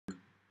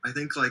I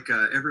think like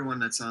everyone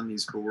that's on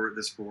this board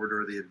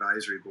or the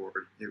advisory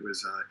board, it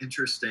was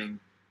interesting,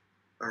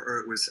 or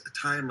it was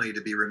timely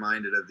to be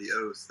reminded of the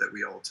oath that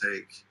we all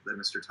take, that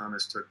Mr.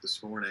 Thomas took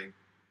this morning,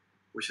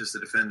 which is to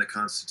defend the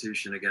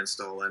Constitution against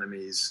all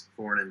enemies,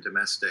 foreign and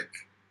domestic.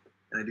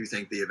 And I do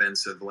think the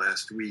events of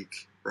last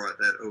week brought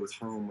that oath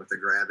home with a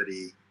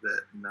gravity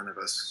that none of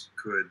us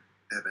could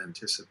have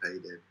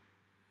anticipated.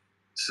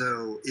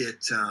 So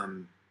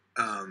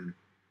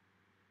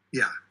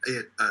yeah,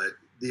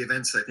 the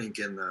events I think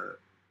in the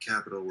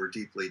Capitol were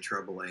deeply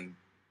troubling.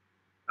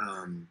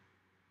 The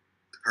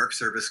Park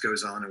Service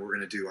goes on, and we're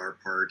going to do our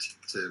part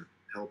to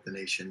help the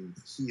nation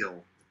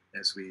heal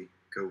as we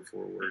go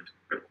forward.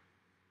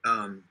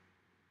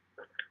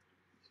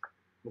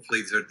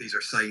 Hopefully, these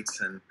are sites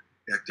and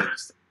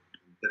objectives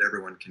that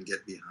everyone can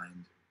get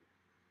behind.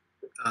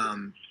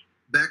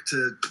 Back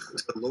to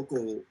the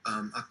local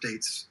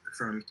updates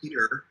from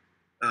here.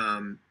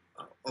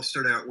 I'll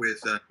start out with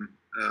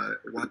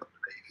Wildlife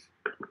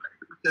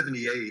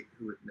 78,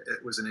 who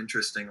it was an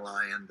interesting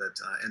lion that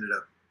ended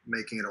up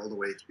making it all the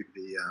way to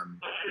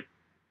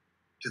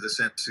the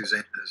Santa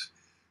Susanas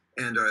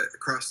and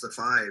across the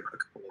 5 a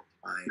couple of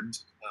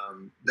times.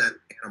 That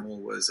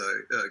animal was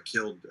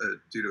killed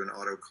due to an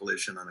auto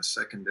collision on a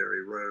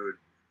secondary road.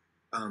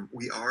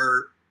 We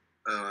are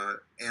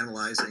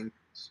analyzing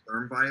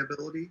sperm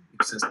viability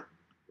since it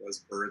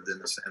was birthed in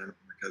the Santa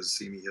Monica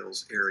Simi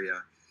Hills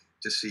area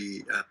to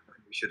see.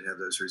 We should have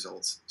those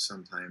results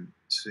sometime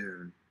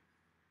soon.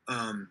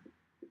 On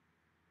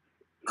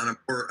an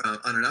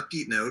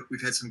upbeat note,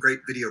 we've had some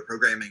great video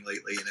programming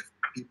lately, and if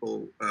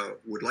people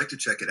would like to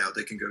check it out,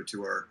 they can go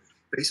to our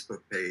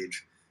Facebook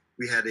page.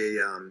 We had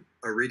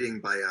a reading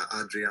by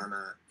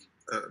Adriana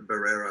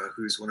Barrera,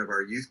 who's one of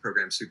our youth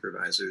program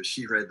supervisors.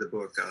 She read the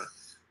book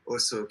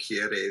Oso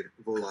Quiere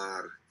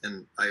Volar,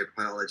 and I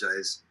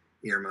apologize,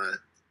 Irma.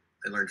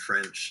 I learned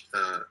French.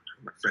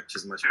 My French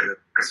is much better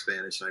than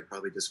Spanish, and I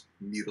probably just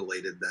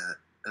mutilated that.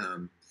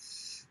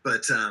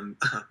 But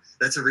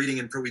that's a reading,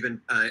 and we've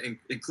been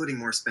including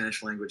more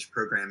Spanish language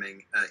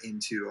programming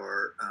into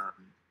our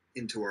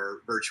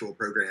virtual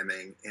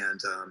programming,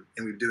 and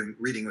we're doing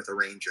reading with a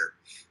ranger,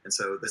 and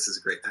so this is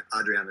great.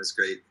 Adriana's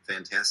great,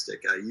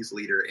 fantastic youth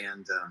leader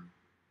and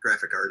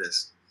graphic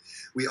artist.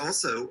 We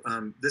also,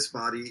 this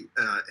body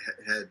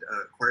had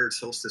acquired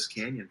Solstice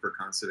Canyon for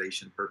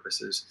conservation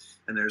purposes,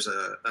 and there's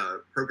a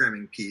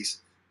programming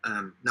piece,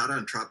 not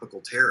on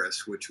Tropical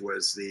Terrace, which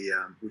was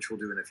which we'll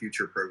do in a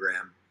future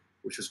program,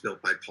 which was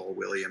built by Paul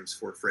Williams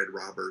for Fred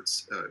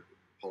Roberts.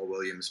 Paul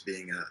Williams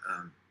being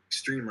an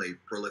extremely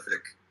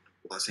prolific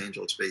Los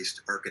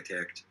Angeles-based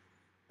architect.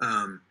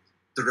 The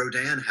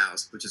Rodin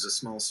House, which is a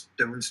small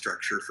stone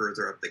structure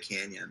further up the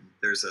canyon.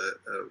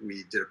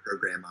 We did a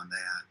program on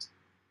that.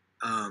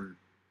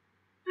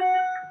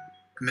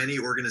 Many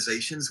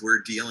organizations were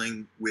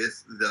dealing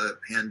with the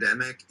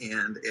pandemic,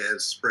 and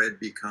as spread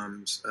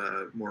becomes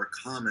more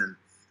common,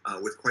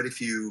 with quite a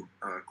few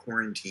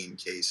quarantine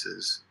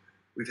cases.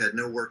 We've had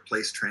no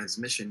workplace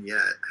transmission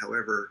yet.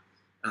 However,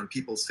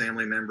 people's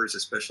family members,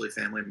 especially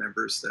family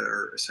members that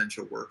are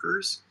essential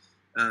workers,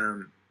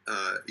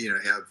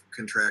 have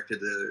contracted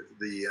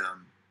the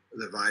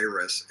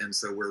virus, and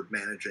so we're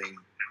managing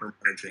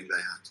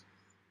that.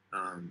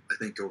 I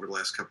think over the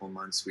last couple of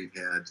months we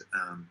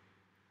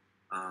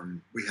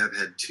have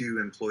had 2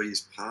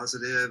 employees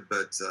positive,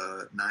 but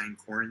 9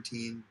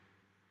 quarantine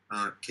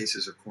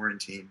cases of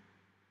quarantine.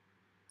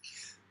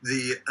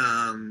 The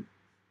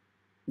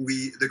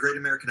Great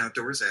American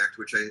Outdoors Act,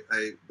 which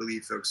I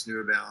believe folks knew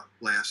about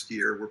last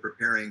year, we're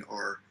preparing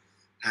our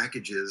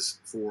packages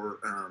for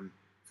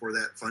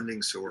that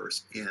funding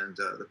source, and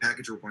the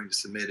package we're going to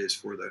submit is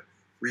for the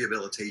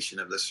rehabilitation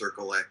of the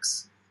Circle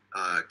X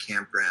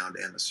campground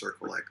and the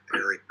Circle X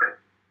area.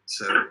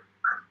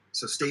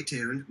 So stay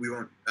tuned. We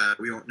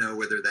won't know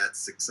whether that's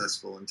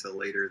successful until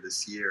later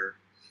this year.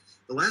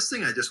 The last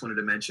thing I just wanted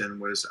to mention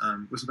was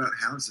about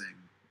housing.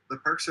 The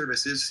Park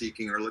Service is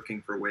seeking or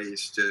looking for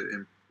ways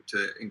to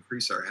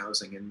increase our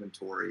housing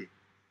inventory.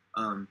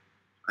 I'm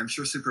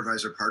sure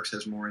Supervisor Parks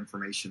has more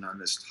information on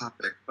this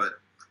topic, but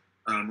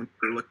when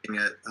we're looking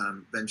at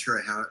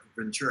Ventura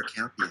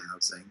County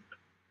housing,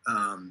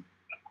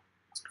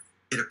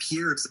 it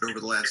appears that over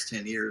the last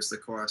 10 years,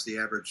 the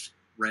average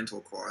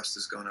rental cost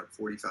has gone up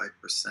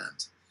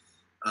 45%,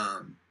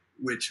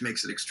 which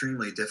makes it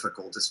extremely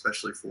difficult,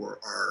 especially for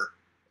our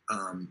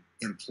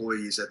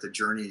employees at the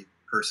journey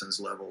person's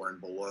level and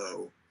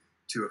below,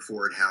 to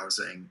afford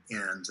housing.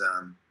 And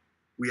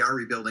we are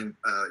rebuilding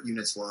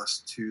units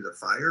lost to the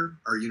fire.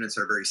 Our units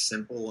are very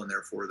simple, and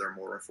therefore they're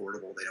more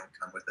affordable. They don't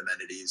come with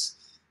amenities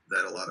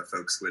that a lot of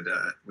folks would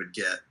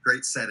get.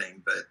 Great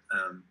setting, but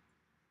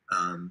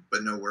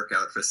no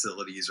workout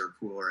facilities or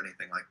pool or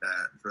anything like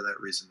that. And for that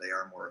reason, they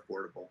are more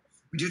affordable.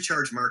 We do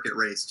charge market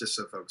rates, just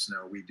so folks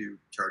know. We do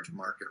charge a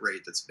market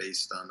rate that's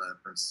based on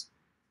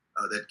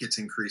that gets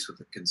increased with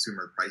the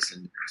consumer price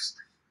index.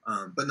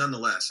 But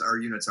nonetheless, our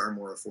units are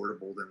more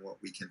affordable than what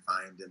we can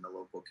find in the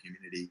local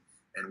community.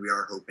 and we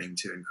are hoping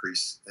to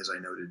increase, as I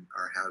noted,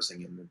 our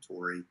housing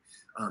inventory.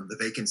 The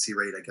vacancy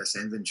rate, I guess,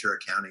 in Ventura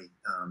County,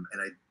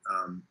 and I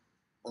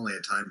only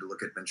had time to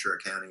look at Ventura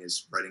County,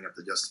 is writing up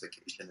the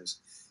justification, is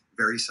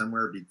vary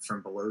somewhere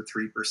from below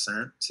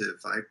 3% to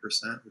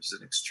 5%, which is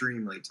an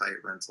extremely tight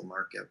rental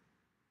market.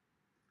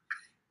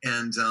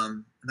 And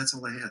that's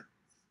all I had.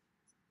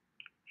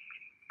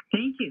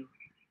 Thank you.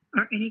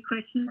 Are any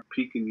questions?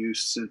 Peak in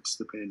use since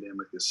the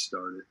pandemic has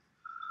started.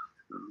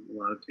 A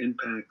lot of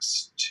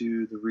impacts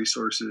to the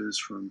resources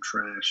from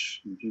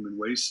trash and human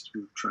waste.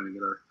 We're trying to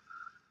get our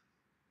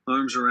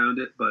arms around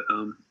it, but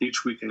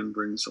each weekend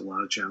brings a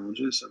lot of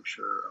challenges. I'm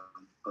sure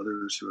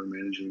others who are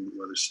managing,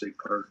 whether state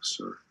parks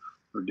or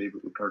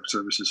David with Park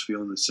Services,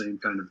 feeling the same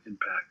kind of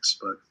impacts.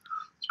 But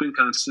it's been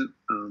constant.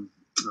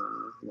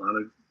 A lot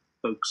of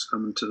folks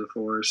coming to the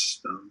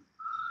forest,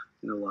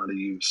 and a lot of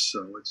use.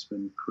 So it's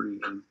been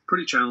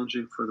pretty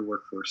challenging for the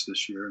workforce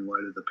this year in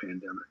light of the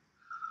pandemic.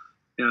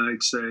 And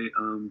I'd say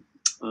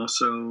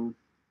also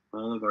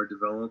all of our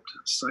developed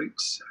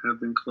sites have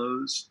been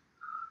closed.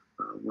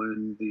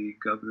 When the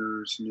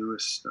governor's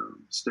newest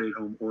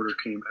stay-at-home order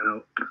came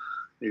out,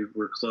 they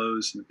were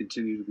closed and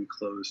continue to be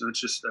closed, not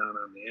just down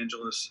on the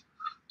Angeles,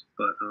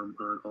 but on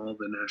all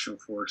the national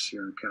forests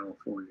here in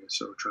California.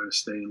 So trying to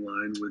stay in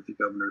line with the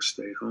governor's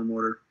stay-at-home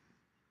order.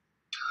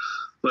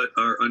 But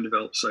our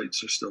undeveloped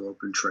sites are still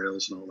open,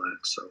 trails and all that.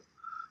 So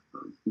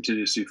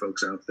continue to see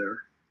folks out there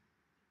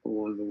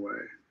along the way.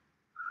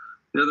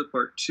 The other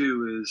part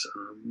too is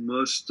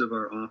most of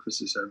our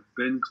offices have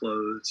been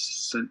closed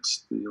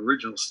since the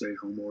original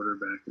stay-at-home order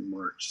back in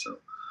March. So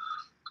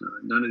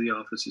none of the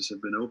offices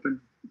have been open.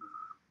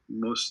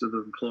 Most of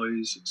the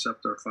employees,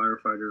 except our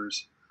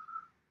firefighters,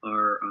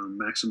 are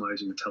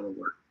maximizing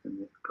telework, and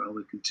we'll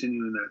probably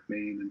continue in that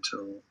vein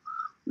until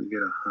we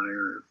get a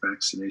higher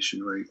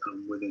vaccination rate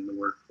within the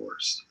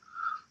workforce.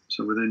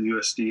 So within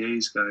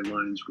USDA's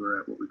guidelines, we're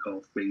at what we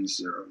call phase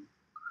 0.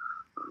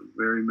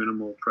 Very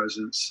minimal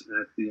presence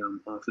at the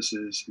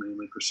offices,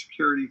 mainly for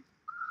security,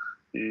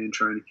 and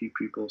trying to keep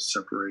people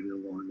separated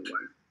along the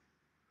way.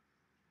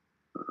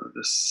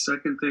 The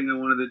second thing I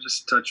wanted to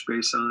just touch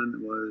base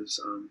on was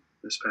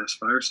this past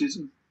fire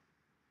season.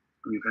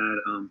 We've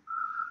had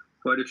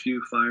quite a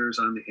few fires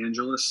on the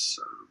Angeles.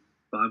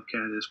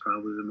 Bobcat is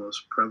probably the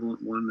most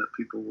prevalent one that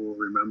people will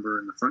remember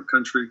in the front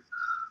country,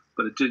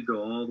 but it did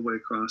go all the way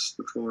across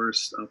the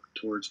forest up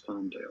towards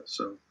Palmdale.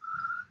 So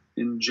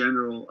in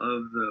general,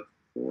 of the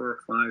 4 or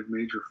 5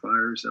 major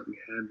fires that we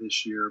had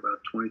this year, about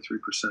 23%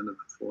 of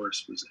the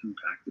forest was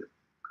impacted.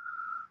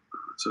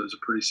 So it was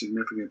a pretty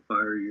significant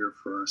fire year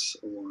for us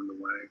along the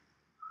way.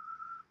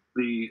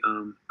 The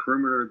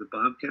perimeter of the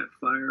Bobcat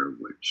fire,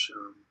 which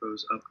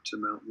goes up to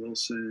Mount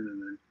Wilson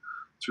and then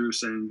through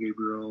San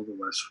Gabriel, the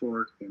West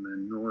Fork, and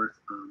then north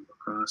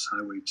across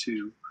Highway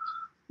 2,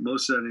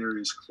 most of that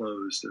area is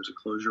closed. There's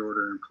a closure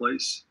order in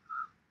place,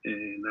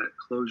 and that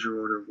closure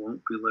order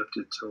won't be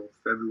lifted till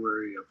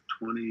February of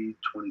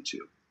 2022.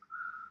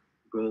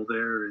 The goal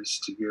there is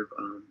to give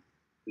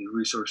the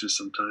resources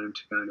some time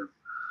to kind of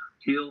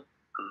heal,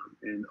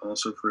 and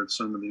also for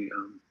some of the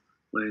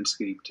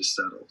landscape to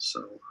settle.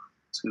 So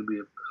it's going to be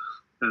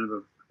a kind of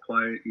a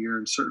quiet year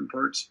in certain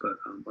parts, but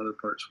other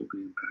parts will be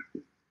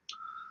impacted.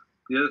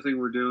 The other thing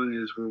we're doing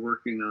is we're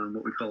working on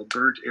what we call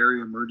burnt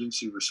area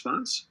emergency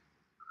response,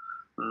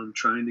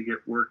 trying to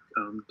get work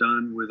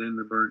done within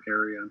the burnt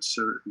area on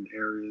certain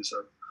areas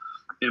of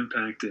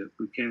impact.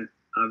 We can't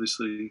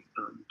obviously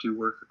do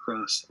work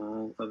across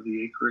all of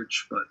the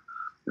acreage, but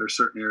there are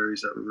certain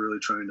areas that we're really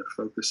trying to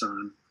focus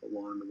on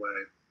along the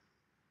way.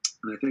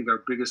 And I think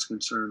our biggest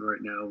concern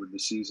right now with the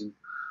season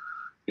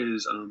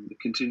is the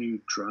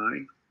continued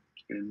dry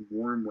and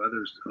warm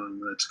weather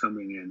that's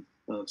coming in.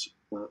 While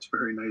it's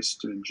very nice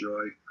to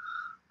enjoy,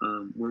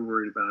 we're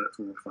worried about it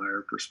from a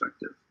fire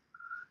perspective.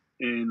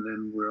 And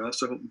then we're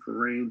also hoping for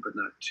rain, but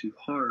not too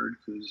hard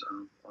because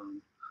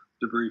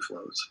debris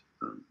flows.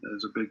 That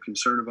is a big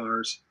concern of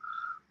ours.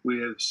 We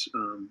have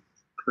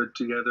put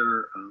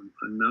together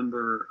a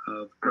number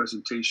of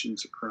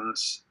presentations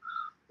across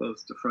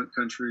both the front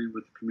country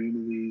with the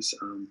communities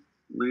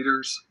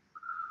leaders,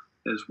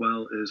 as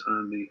well as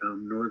on the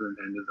northern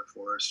end of the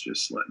forest,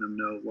 just letting them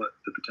know what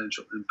the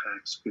potential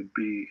impacts could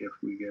be if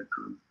we get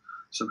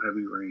some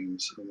heavy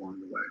rains along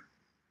the way.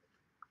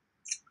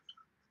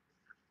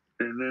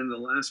 And then the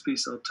last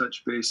piece I'll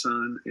touch base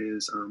on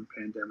is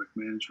pandemic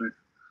management.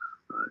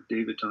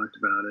 David talked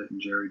about it,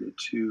 and Jerry did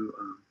too.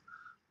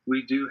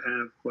 We do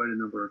have quite a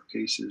number of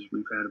cases.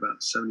 We've had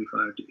about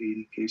 75 to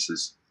 80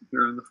 cases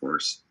here on the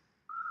forest.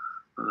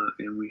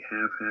 And we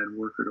have had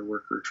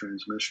worker-to-worker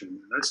transmission.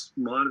 And that's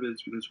a lot of it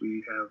is because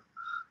we have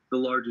the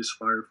largest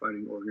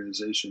firefighting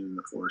organization in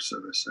the Forest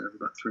Service. I have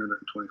about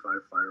 325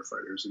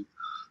 firefighters, and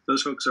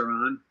those folks are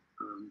on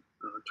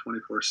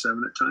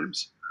 24/7 at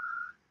times.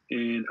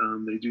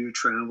 And they do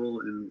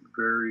travel in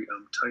very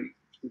tight,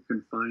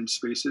 confined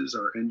spaces.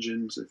 Our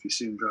engines, if you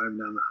see them driving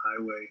down the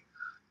highway,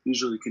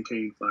 usually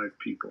contain 5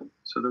 people.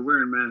 So they're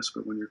wearing masks,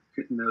 but when you're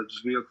getting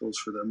those vehicles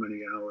for that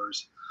many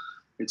hours,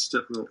 it's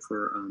difficult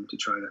for to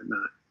try to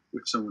not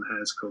if someone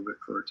has COVID,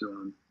 for it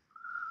to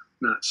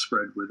not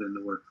spread within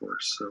the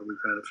workforce. So we've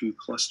had a few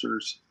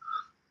clusters.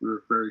 We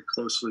work very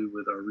closely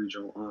with our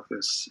regional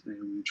office,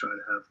 and we try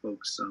to have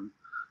folks, as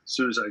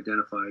soon as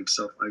identified,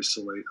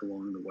 self-isolate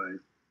along the way.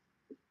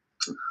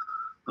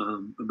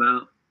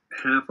 About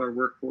half our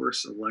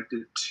workforce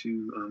elected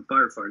to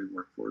firefighting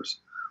workforce.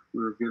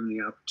 We were given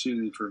the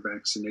opportunity for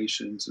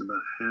vaccinations, and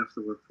about half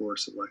the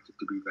workforce elected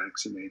to be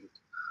vaccinated.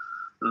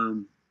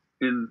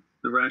 And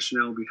the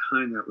rationale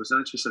behind that was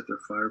not just that they're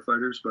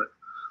firefighters, but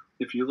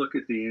if you look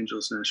at the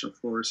Angeles National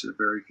Forest, it's a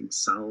very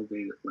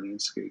consolidated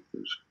landscape.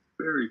 There's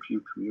very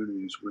few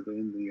communities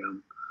within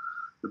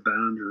the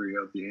boundary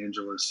of the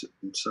Angeles,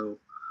 and so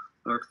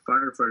our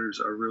firefighters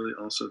are really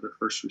also the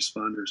first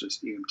responders as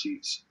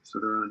EMTs. So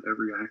they're on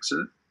every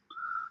accident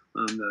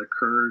that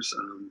occurs.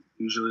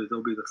 Usually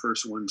they'll be the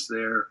first ones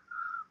there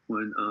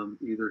when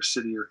either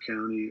city or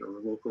county or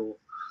local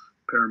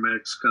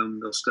paramedics come.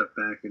 They'll step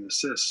back and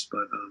assist,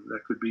 but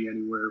that could be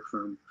anywhere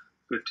from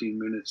 15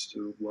 minutes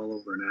to well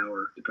over an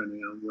hour,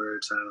 depending on where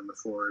it's at on the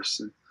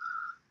forest. And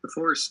the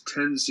forest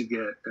tends to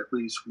get at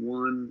least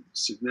one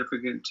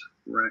significant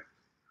wreck,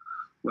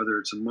 whether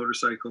it's a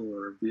motorcycle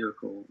or a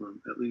vehicle,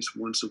 at least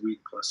once a week,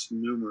 plus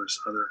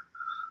numerous other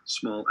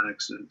small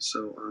accidents.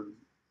 So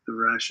the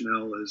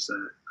rationale is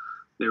that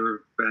they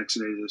were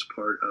vaccinated as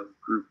part of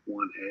Group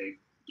 1A.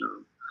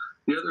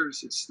 The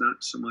others, it's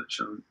not so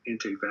much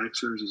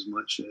anti-vaxxers as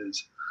much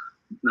as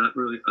not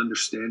really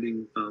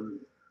understanding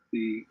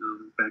the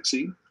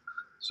vaccine.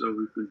 So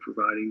we've been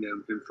providing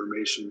them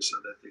information so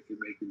that they can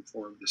make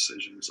informed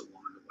decisions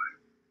along the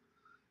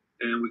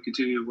way. And we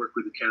continue to work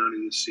with the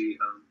county to see,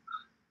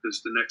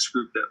 because the next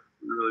group that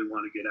we really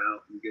want to get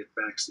out and get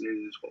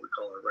vaccinated is what we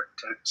call our rec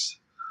techs.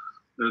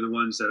 They're the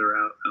ones that are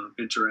out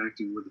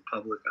interacting with the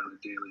public on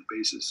a daily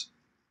basis,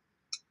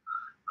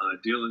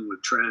 dealing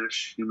with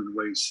trash, human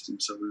waste,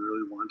 and so we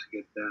really want to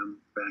get them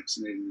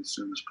vaccinated as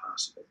soon as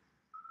possible.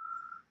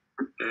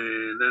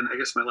 And then I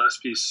guess my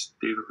last piece,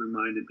 David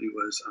reminded me,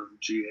 was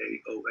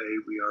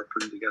GAOA. We are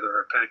putting together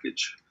our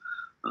package.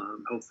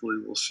 Hopefully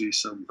we'll see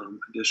some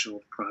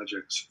additional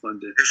projects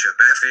funded. Bishop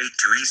F8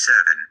 to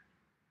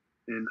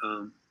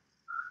E7.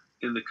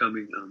 In the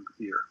coming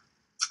year.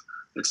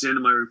 That's the end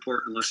of my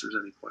report, unless there's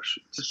any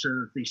questions.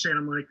 So the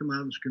Santa Monica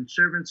Mountains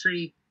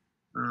Conservancy,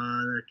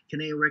 the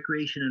Caneo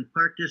Recreation and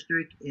Park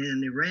District,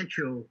 and the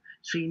Rancho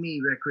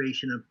Simi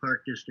Recreation and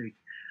Park District.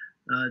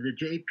 The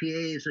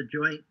JPA is a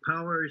joint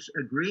powers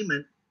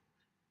agreement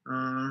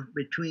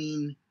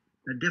between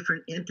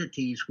different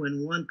entities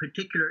when one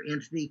particular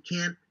entity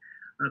can't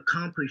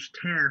accomplish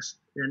tasks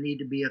that need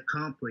to be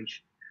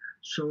accomplished.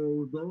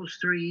 So those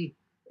three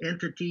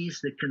entities,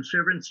 the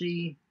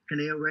Conservancy,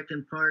 Caneo Rec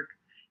and Park,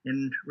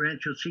 and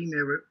Rancho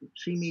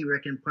Simi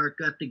Rec and Park,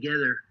 got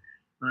together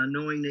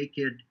knowing they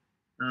could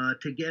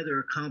together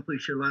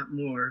accomplish a lot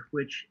more,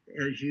 which,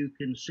 as you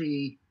can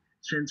see,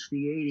 since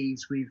the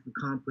 80s, we've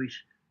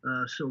accomplished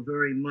so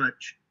very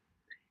much.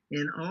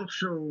 And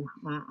also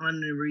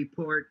on the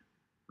report,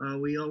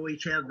 we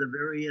always have the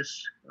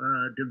various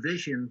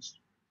divisions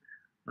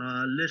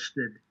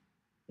listed.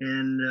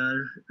 And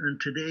in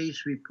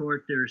today's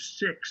report, there's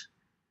 6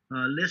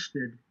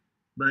 listed,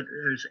 but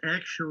there's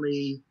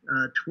actually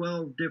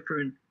 12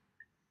 different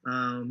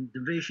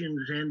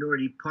divisions and or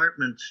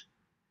departments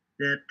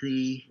that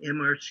the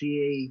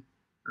MRCA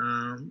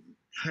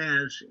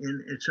has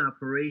in its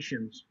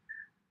operations.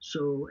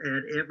 So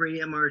at every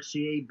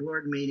MRCA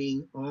board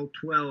meeting, all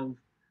 12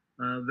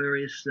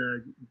 various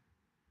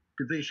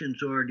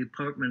divisions or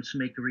departments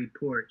make a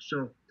report.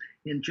 So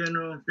in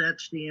general,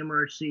 that's the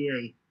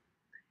MRCA.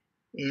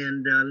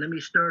 And let me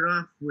start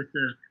off with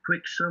a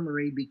quick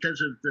summary because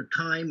of the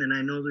time, and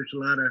I know there's a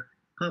lot of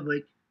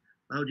public.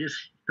 I'll just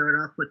start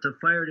off with the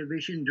fire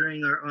division.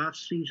 During our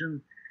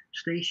off-season,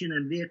 station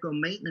and vehicle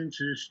maintenance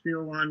is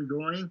still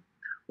ongoing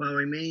while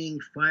remaining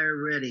fire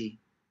ready.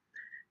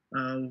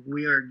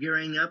 We are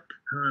gearing up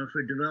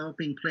for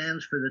developing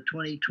plans for the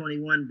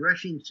 2021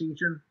 brushing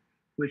season,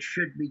 which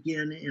should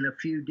begin in a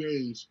few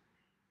days.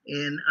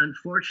 And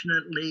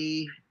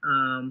unfortunately,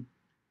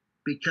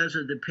 because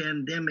of the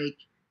pandemic,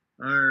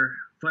 our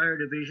fire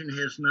division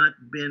has not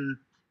been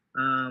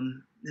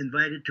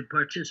invited to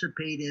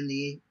participate in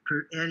the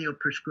annual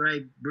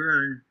prescribed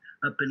burn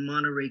up in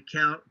Monterey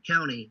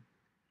County.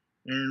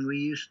 And we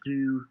used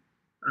to,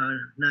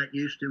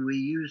 we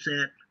use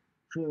that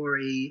for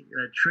a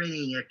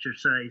training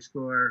exercise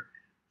for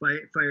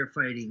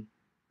firefighting.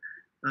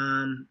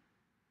 I'm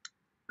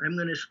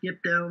going to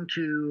skip down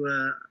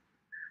to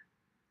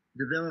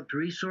developed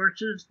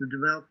resources. The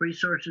developed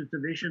resources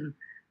division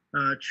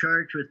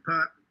charged with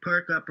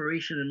park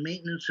operation and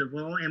maintenance of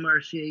all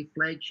MRCA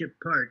flagship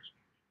parks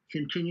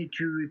continue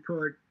to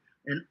report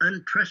an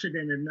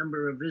unprecedented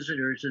number of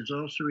visitors, is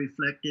also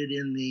reflected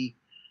in the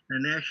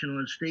National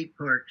and State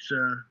Parks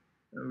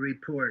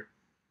report.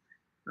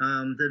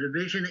 The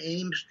division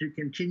aims to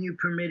continue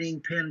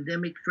permitting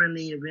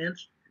pandemic-friendly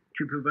events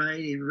to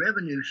provide a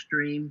revenue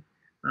stream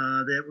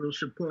that will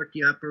support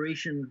the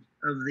operation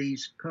of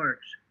these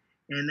parks.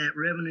 And that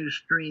revenue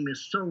stream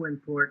is so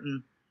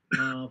important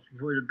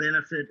for the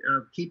benefit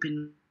of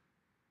keeping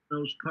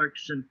those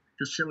parks and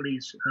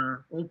facilities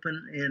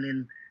open and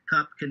in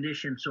top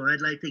condition. So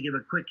I'd like to give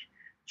a quick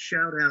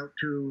shout out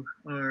to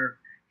our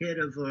head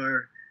of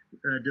our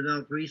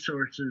Developed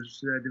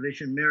Resources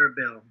Division,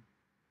 Maribel.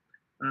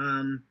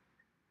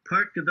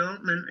 Park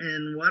development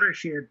and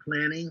watershed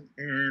planning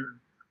and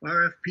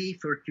RFP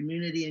for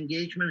community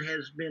engagement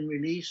has been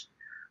released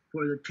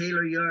for the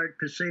Taylor Yard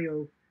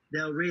Paseo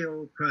del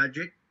Rio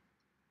project.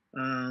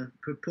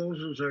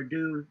 Proposals are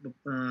due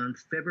on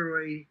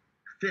February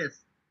 5th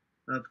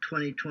of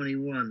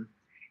 2021.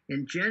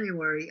 In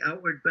January,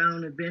 Outward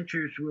Bound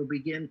Adventures will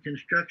begin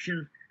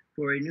construction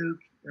for a new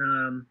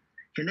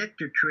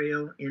connector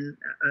trail in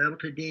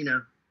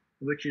Altadena,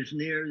 which is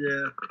near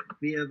the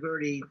Villa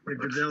Verde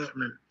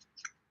development.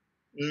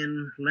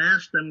 And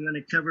last, I'm going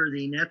to cover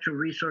the natural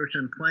resource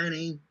and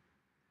planning.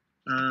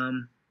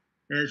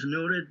 As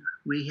noted,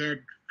 we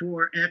had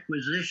 4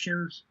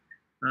 acquisitions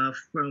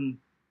from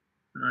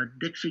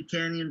Dixie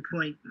Canyon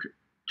Point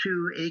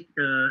 2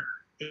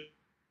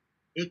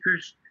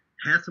 acres,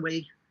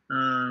 Hathaway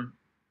over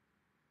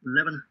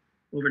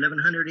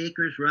 1,100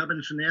 acres,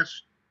 Robin's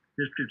Nest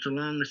districts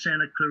along the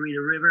Santa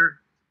Clarita River,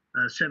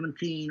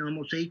 17,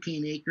 almost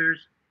 18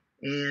 acres,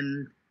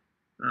 and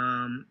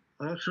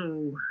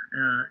also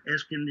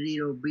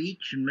Escondido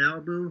Beach in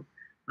Malibu,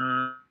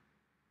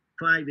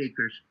 5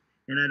 acres.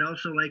 And I'd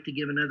also like to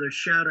give another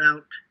shout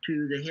out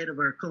to the head of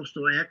our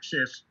Coastal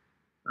Access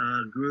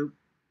group,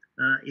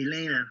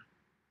 Elena.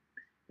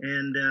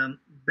 And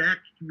back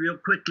real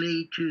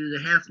quickly to the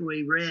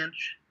Hathaway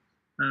Ranch,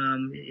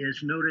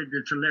 as noted,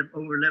 it's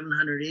over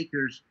 1,100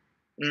 acres.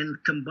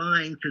 And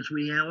combined, because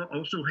we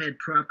also had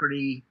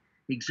property,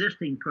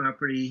 existing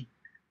property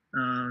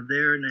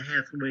there in the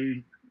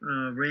Hathaway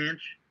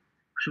Ranch.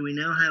 So we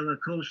now have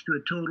close to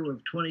a total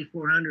of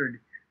 2,400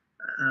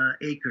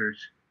 acres.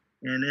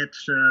 And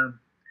that's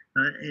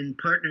in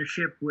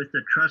partnership with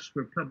the Trust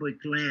for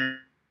Public Land.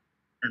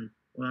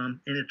 And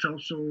it's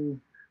also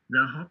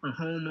the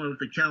home of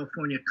the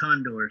California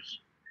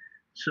condors.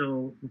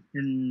 So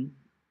in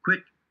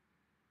quick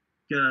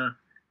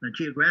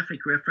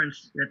geographic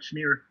reference, that's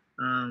near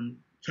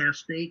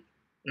Castaic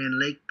and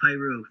Lake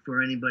Piru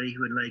for anybody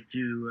who would like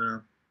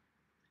to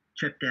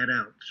check that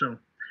out. So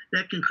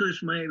that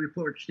concludes my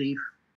report, Steve.